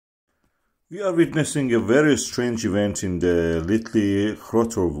We are witnessing a very strange event in the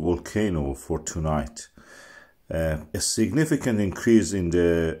Litli-Hrútur volcano for tonight. A significant increase in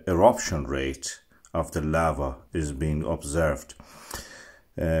the eruption rate of the lava is being observed.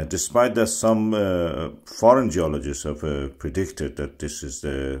 Despite that some foreign geologists have predicted that this is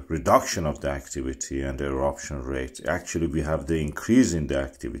the reduction of the activity and the eruption rate, actually we have the increase in the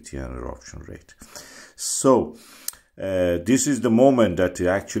activity and eruption rate. So this is the moment that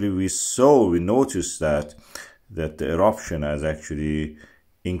we noticed that the eruption has actually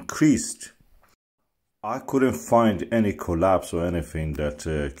increased. I couldn't find any collapse or anything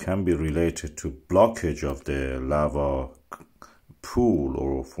that can be related to blockage of the lava pool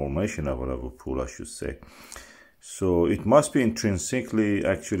or formation of a lava pool, I should say. So it must be intrinsically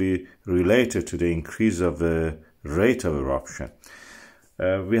actually related to the increase of the rate of eruption.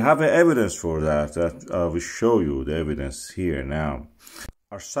 We have evidence for that I will show you the evidence here now.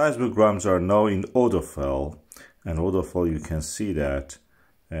 Our seismograms are now in Odafell, and Odafell you can see that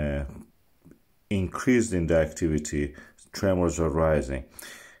increased in the activity, tremors are rising.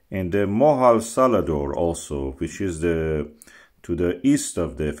 In the Mohal Salador also, which is to the east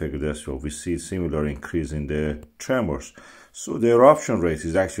of the Fagradalsfjall, we see similar increase in the tremors. So the eruption rate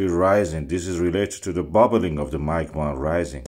is actually rising. This is related to the bubbling of the magma rising.